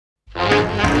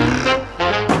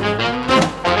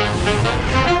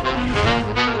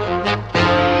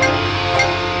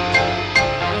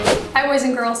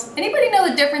girls. Anybody know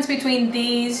the difference between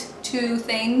these two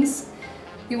things?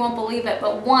 You won't believe it,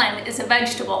 but one is a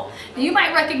vegetable. Now, you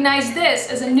might recognize this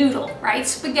as a noodle, right?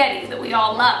 Spaghetti that we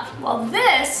all love. Well,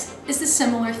 this is a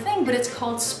similar thing, but it's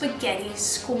called spaghetti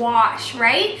squash,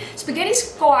 right? Spaghetti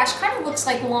squash kind of looks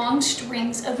like long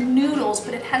strings of noodles,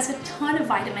 but it has a ton of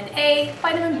vitamin A,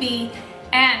 vitamin B,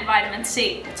 and vitamin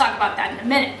C. We'll talk about that in a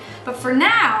minute. But for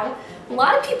now, a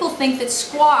lot of people think that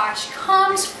squash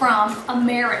comes from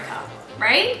America,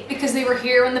 right? Because they were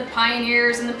here when the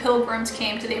pioneers and the pilgrims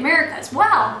came to the Americas.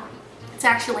 Well, it's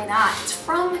actually not. It's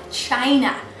from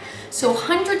China. So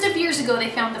hundreds of years ago, they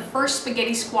found the first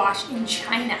spaghetti squash in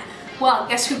China. Well,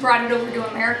 guess who brought it over to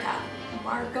America?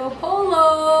 Marco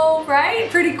Polo, right?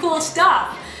 Pretty cool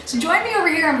stuff. So join me over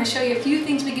here. I'm going to show you a few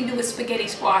things we can do with spaghetti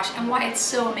squash and why it's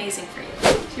so amazing for you.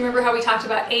 Do you remember how we talked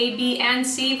about A, B, and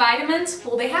C vitamins?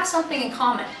 Well, they have something in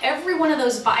common. Every one of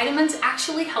those vitamins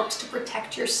actually helps to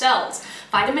protect your cells.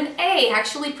 Vitamin A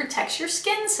actually protects your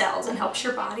skin cells and helps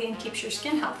your body and keeps your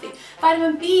skin healthy.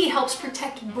 Vitamin B helps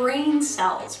protect brain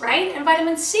cells, right? And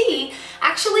vitamin C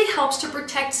actually helps to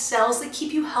protect cells that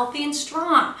keep you healthy and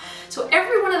strong. So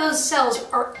every one of those cells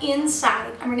are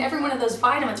inside, every one of those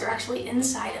vitamins are actually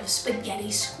inside of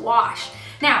spaghetti squash.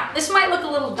 Now, this might look a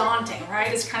little daunting,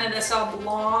 right? It's kind of this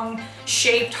oblong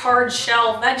shaped hard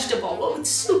shell vegetable. Well,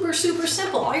 it's super, super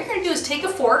simple. All you're gonna do is take a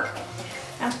fork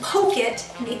and poke it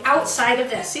in the outside of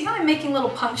this. See how I'm making little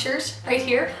punctures right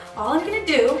here? All I'm gonna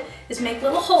do is make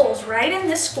little holes right in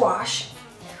this squash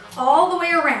all the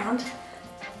way around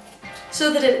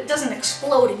so that it doesn't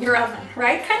explode in your oven,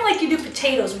 right? Kind of like you do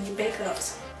potatoes when you bake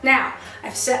those. Now,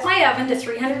 I've set my oven to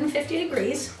 350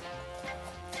 degrees.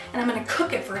 And I'm gonna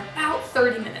cook it for about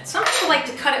 30 minutes. Some people like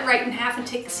to cut it right in half and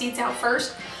take the seeds out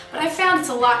first, but I found it's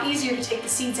a lot easier to take the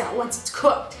seeds out once it's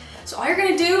cooked. So all you're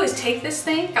gonna do is take this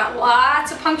thing, got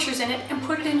lots of punctures in it, and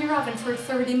put it in your oven for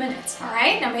 30 minutes, all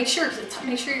right? Now make sure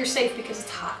you're safe because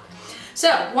it's hot.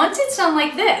 So once it's done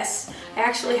like this, I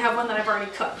actually have one that I've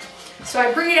already cooked. So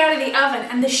I bring it out of the oven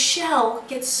and the shell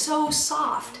gets so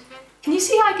soft. Can you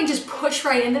see how I can just push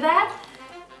right into that?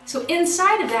 So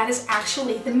inside of that is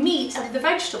actually the meat of the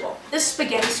vegetable, this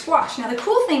spaghetti squash. Now the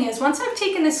cool thing is, once I've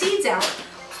taken the seeds out,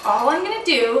 all I'm gonna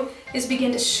do is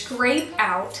begin to scrape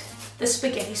out the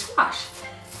spaghetti squash.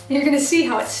 And you're gonna see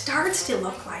how it starts to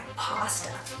look like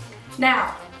pasta.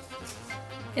 Now,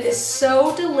 it is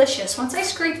so delicious. Once I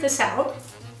scrape this out,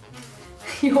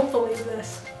 you won't believe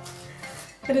this.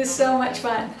 It is so much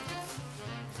fun.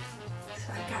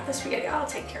 So I've got the spaghetti. I'll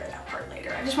take care of that part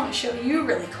later. I just want to show you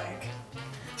really quick.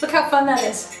 Look how fun that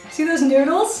is. See those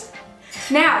noodles?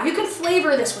 Now, you can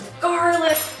flavor this with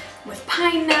garlic, with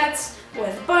pine nuts,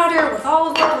 with butter, with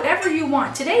olive oil, whatever you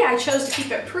want. Today, I chose to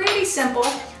keep it pretty simple.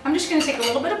 I'm just gonna take a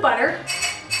little bit of butter,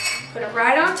 put it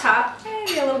right on top,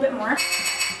 maybe a little bit more,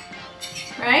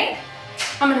 right?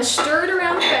 I'm gonna stir it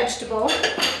around the vegetable,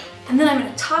 and then I'm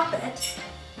gonna top it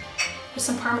with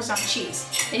some Parmesan cheese.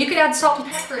 Now, you could add salt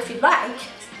and pepper if you'd like,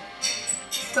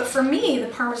 but for me, the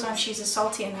Parmesan cheese is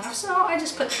salty enough, so I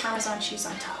just put the Parmesan cheese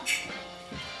on top.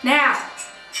 Now,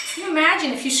 can you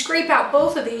imagine if you scrape out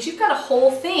both of these, you've got a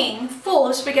whole thing full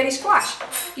of spaghetti squash.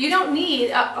 You don't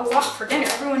need a lot for dinner.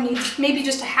 Everyone needs maybe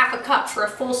just a half a cup for a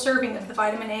full serving of the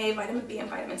vitamin A, vitamin B, and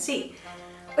vitamin C.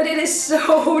 But it is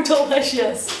so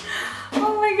delicious.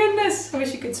 Oh my goodness, I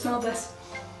wish you could smell this.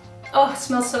 Oh, it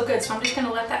smells so good. So I'm just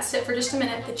gonna let that sit for just a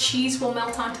minute. The cheese will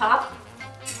melt on top,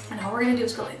 and all we're gonna do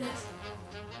is go like this.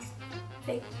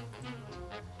 Hey.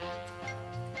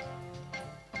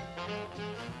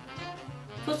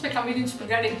 Feels like I'm eating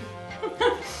spaghetti.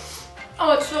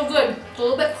 Oh, it's so good. It's a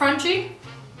little bit crunchy.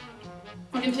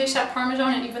 I can taste that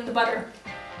Parmesan and even the butter.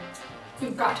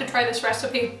 You've got to try this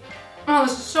recipe. Oh,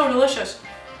 this is so delicious.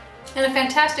 And a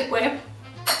fantastic way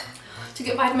to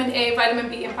get vitamin A, vitamin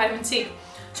B, and vitamin C.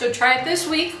 So try it this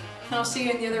week, and I'll see you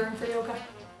in the other room for yoga.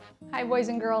 Hi boys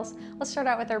and girls. Let's start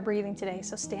out with our breathing today.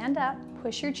 So stand up,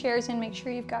 push your chairs in, make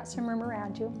sure you've got some room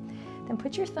around you. Then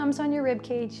put your thumbs on your rib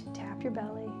cage, tap your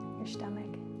belly, your stomach.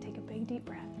 Take a big deep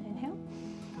breath. Inhale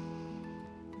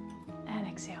and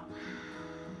exhale.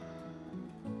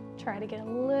 Try to get a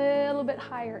little bit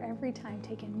higher every time.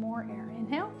 Take in more air.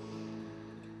 Inhale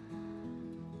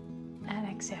and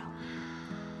exhale.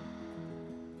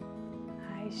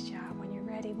 Nice job. When you're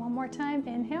ready, one more time.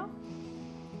 Inhale.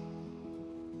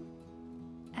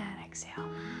 Exhale.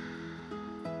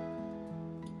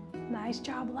 Nice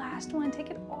job. Last one. Take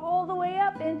it all the way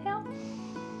up. Inhale.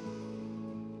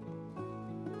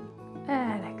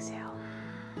 And exhale.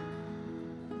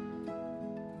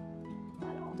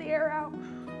 Let all the air out.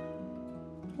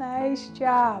 Nice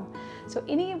job. So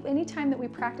any time that we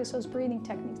practice those breathing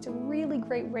techniques, it's a really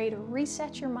great way to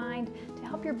reset your mind, to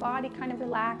help your body kind of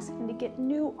relax and to get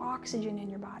new oxygen in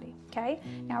your body, okay?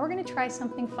 Now we're gonna try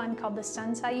something fun called the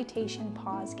sun salutation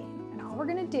pause game. And all we're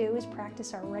gonna do is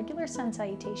practice our regular sun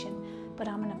salutation, but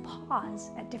I'm gonna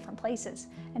pause at different places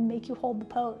and make you hold the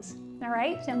pose. All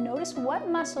right, so notice what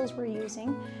muscles we're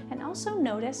using and also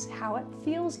notice how it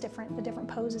feels different, the different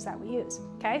poses that we use.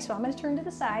 Okay, so I'm gonna turn to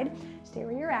the side, stay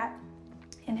where you're at.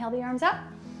 Inhale the arms up,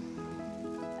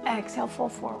 exhale,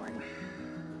 fold forward.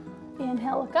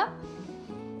 Inhale, look up,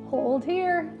 hold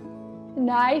here.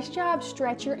 Nice job,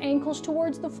 stretch your ankles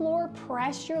towards the floor,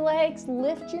 press your legs,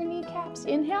 lift your kneecaps.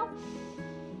 Inhale,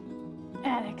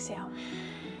 and exhale.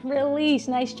 Release,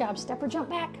 nice job, step or jump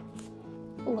back.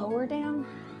 Lower down.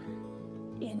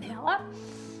 Inhale up,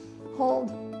 hold.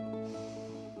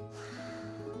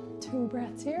 2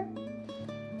 breaths here.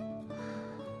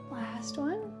 Last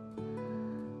one.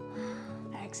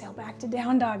 Exhale back to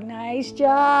down dog. Nice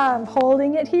job.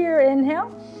 Holding it here.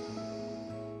 Inhale.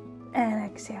 And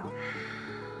exhale.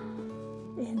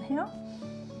 Inhale.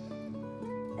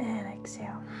 And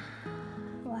exhale.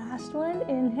 Last one.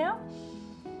 Inhale.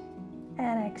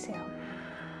 And exhale.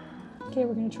 Okay,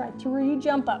 we're going to try 3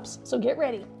 jump ups. So get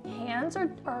ready. Hands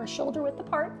are shoulder width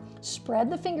apart. Spread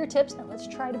the fingertips and let's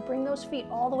try to bring those feet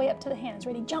all the way up to the hands.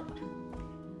 Ready? Jump.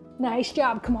 Nice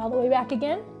job. Come all the way back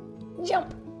again.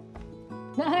 Jump.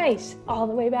 Nice. All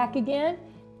the way back again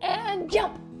and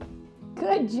jump.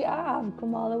 Good job.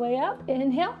 Come all the way up.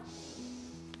 Inhale.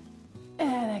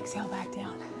 And exhale back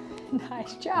down.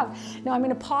 Nice job. Now I'm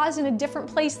going to pause in a different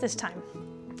place this time.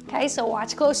 Okay, so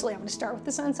watch closely. I'm going to start with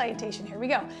the sun salutation. Here we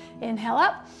go. Inhale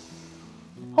up.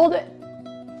 Hold it.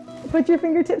 Put your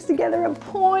fingertips together and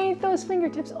point those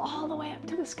fingertips all the way up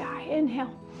to the sky.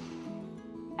 Inhale.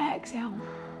 Exhale.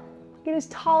 Get as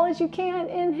tall as you can.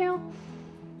 Inhale.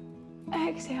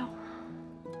 Exhale.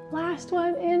 Last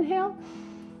one. Inhale.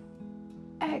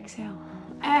 Exhale.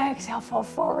 Exhale. Fall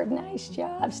forward. Nice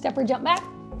job. Step or jump back.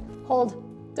 Hold.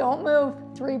 Don't move.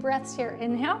 3 breaths here.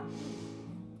 Inhale.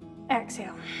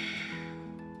 Exhale.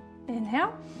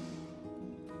 Inhale.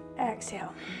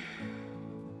 Exhale.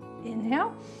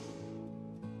 Inhale.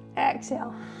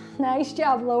 Exhale. Nice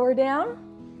job. Lower down.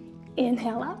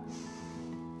 Inhale up.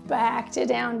 Back to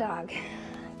down dog.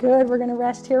 Good. We're going to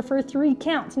rest here for 3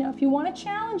 counts. Now, if you want to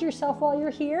challenge yourself while you're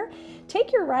here,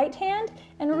 take your right hand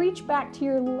and reach back to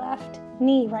your left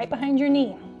knee, right behind your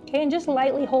knee. Okay, and just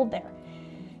lightly hold there.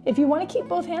 If you want to keep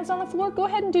both hands on the floor, go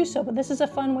ahead and do so, but this is a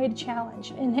fun way to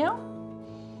challenge. Inhale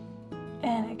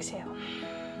and exhale.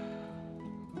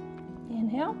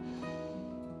 Inhale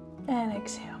and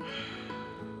exhale.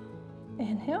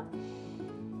 Inhale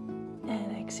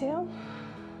and exhale.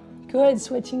 Good.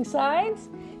 Switching sides.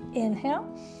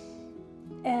 Inhale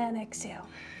and exhale.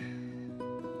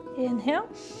 Inhale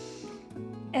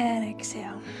and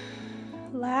exhale.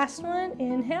 Last one.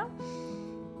 Inhale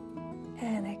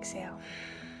and exhale.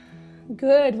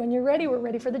 Good. When you're ready, we're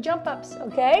ready for the jump ups,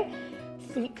 okay?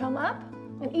 Feet come up.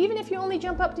 And even if you only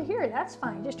jump up to here, that's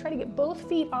fine. Just try to get both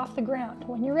feet off the ground.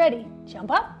 When you're ready,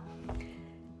 jump up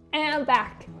and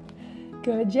back.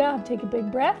 Good job. Take a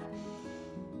big breath.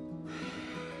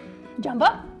 Jump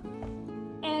up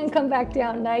and come back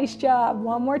down. Nice job.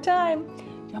 One more time.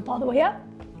 Jump all the way up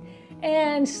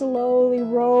and slowly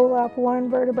roll up 1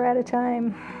 vertebra at a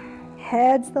time.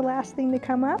 Head's the last thing to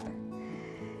come up.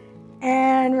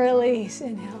 And release.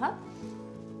 Inhale up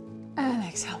and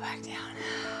exhale back down.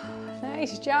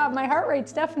 Nice job. My heart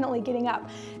rate's definitely getting up.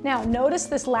 Now notice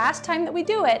this last time that we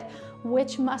do it,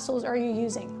 which muscles are you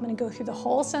using? I'm going to go through the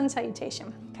whole sun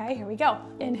salutation. Okay, here we go.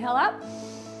 Inhale up.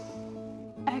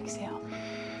 Exhale.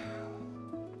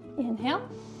 Inhale.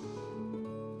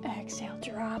 Exhale.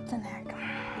 Drop the neck.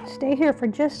 Stay here for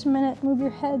just a minute. Move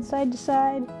your head side to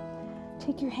side.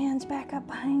 Take your hands back up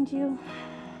behind you.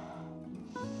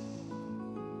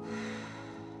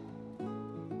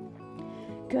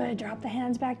 Good. Drop the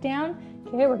hands back down.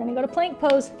 Okay, we're going to go to plank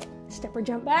pose. Step or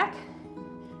jump back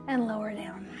and lower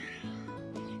down.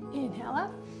 Inhale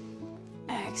up.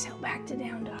 Exhale back to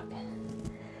down dog.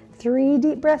 3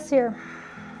 deep breaths here.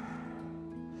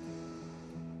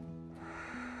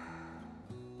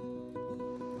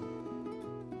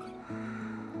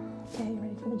 Okay, you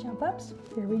ready for the jump ups?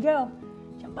 Here we go.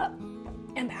 Jump up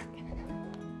and back.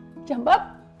 Jump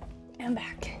up and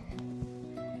back.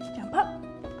 Jump up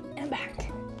and back.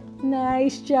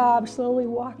 Nice job. Slowly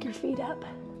walk your feet up.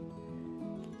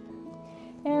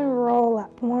 And roll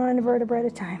up 1 vertebra at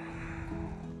a time.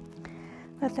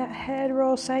 Let that head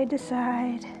roll side to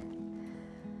side.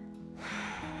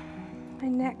 My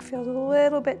neck feels a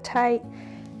little bit tight.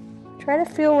 Try to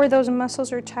feel where those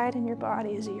muscles are tight in your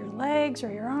body. Is it your legs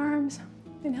or your arms?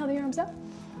 Inhale the arms up.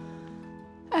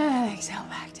 And exhale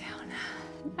back down.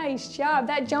 Nice job.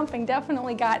 That jumping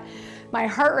definitely got my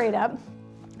heart rate up.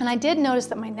 And I did notice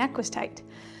that my neck was tight.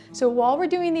 So while we're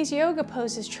doing these yoga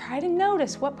poses, try to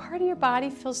notice what part of your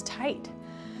body feels tight.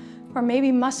 Or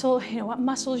maybe muscle, what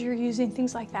muscles you're using,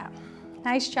 things like that.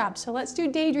 Nice job. So let's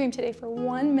do daydream today for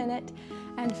 1 minute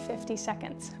and 50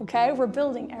 seconds, okay? We're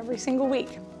building every single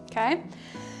week, okay?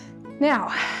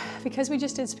 Now, because we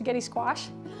just did spaghetti squash,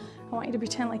 I want you to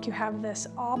pretend like you have this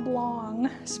oblong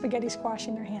spaghetti squash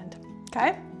in your hand,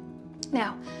 okay?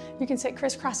 Now, you can sit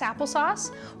crisscross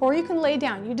applesauce, or you can lay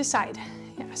down, you decide.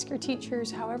 Ask your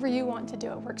teachers, however you want to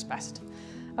do it works best.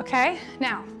 Okay,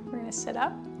 now we're gonna sit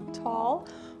up tall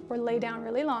or lay down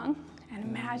really long, and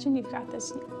imagine you've got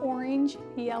this orange,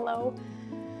 yellow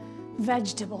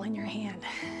vegetable in your hand.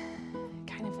 It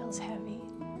kind of feels heavy.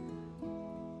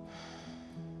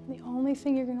 The only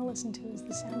thing you're gonna listen to is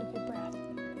the sound of your breath.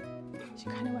 So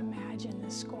you kind of imagine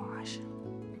this squash.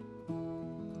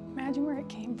 Imagine where it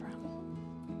came from.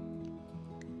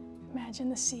 Imagine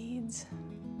the seeds,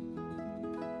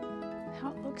 how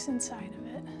it looks inside of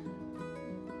it,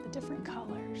 the different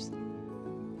colors,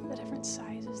 the different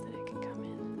sizes that it can come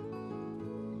in.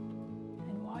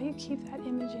 And while you keep that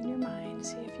image in your mind,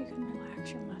 see if you can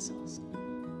relax your muscles,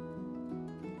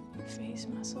 your face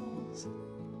muscles,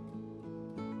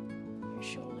 your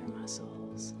shoulder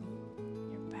muscles,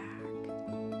 your back,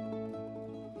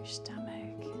 your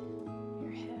stomach,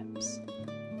 your hips,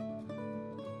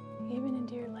 even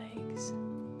into your legs,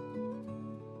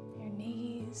 your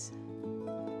knees,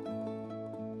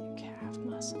 your calf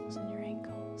muscles and your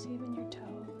ankles, even your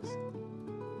toes.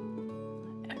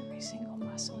 Let every single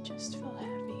muscle just feel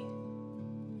heavy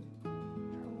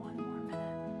for 1 more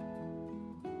minute.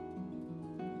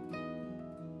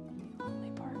 The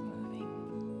only part moving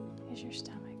is your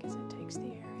stomach as it takes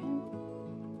the air in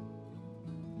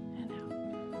and out.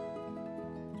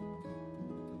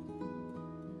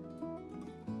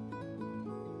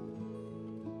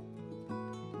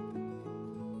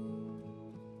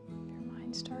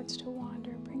 Starts to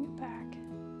wander, bring it back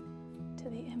to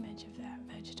the image of that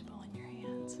vegetable in your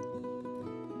hands.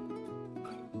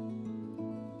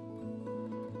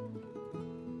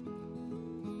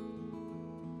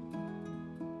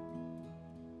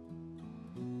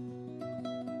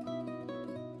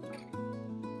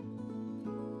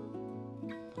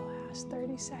 The last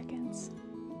 30 seconds,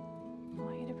 I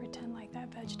want you to pretend like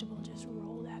that vegetable just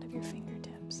rolled out of your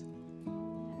fingertips.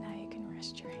 And now you can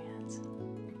rest your hands.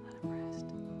 Rest.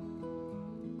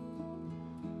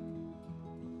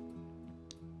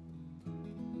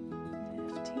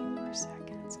 15 more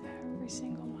seconds. Every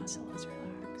single muscle is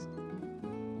relaxed.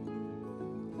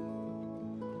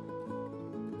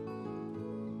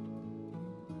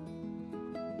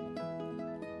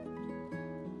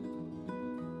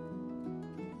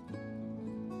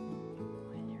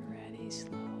 When you're ready,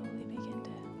 slowly begin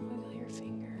to wiggle your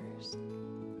fingers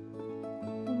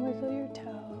and wiggle your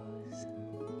toes.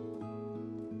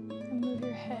 Move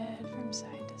your head from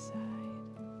side to side.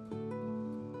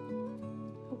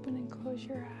 Open and close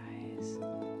your eyes.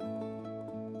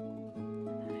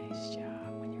 Nice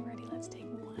job. When you're ready, let's take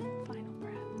one final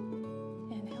breath.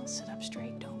 Inhale, sit up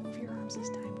straight. Don't move your arms this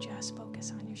time. Just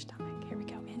focus on your stomach. Here we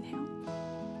go. Inhale.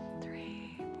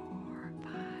 3, 4,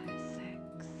 5,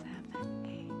 6,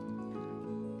 7,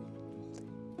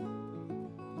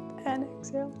 8. And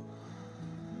exhale.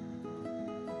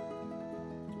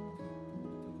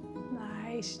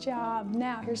 Nice job.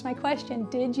 Now, here's my question.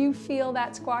 Did you feel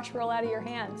that squash roll out of your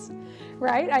hands?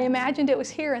 Right? I imagined it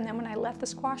was here, and then when I let the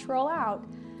squash roll out,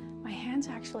 my hands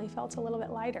actually felt a little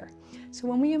bit lighter. So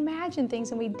when we imagine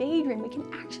things and we daydream, we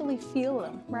can actually feel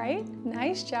them, right?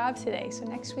 Nice job today. So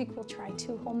next week, we'll try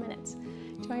 2 whole minutes.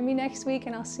 Join me next week,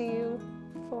 and I'll see you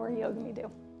for Yoga Me Do.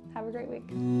 Have a great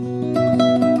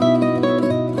week.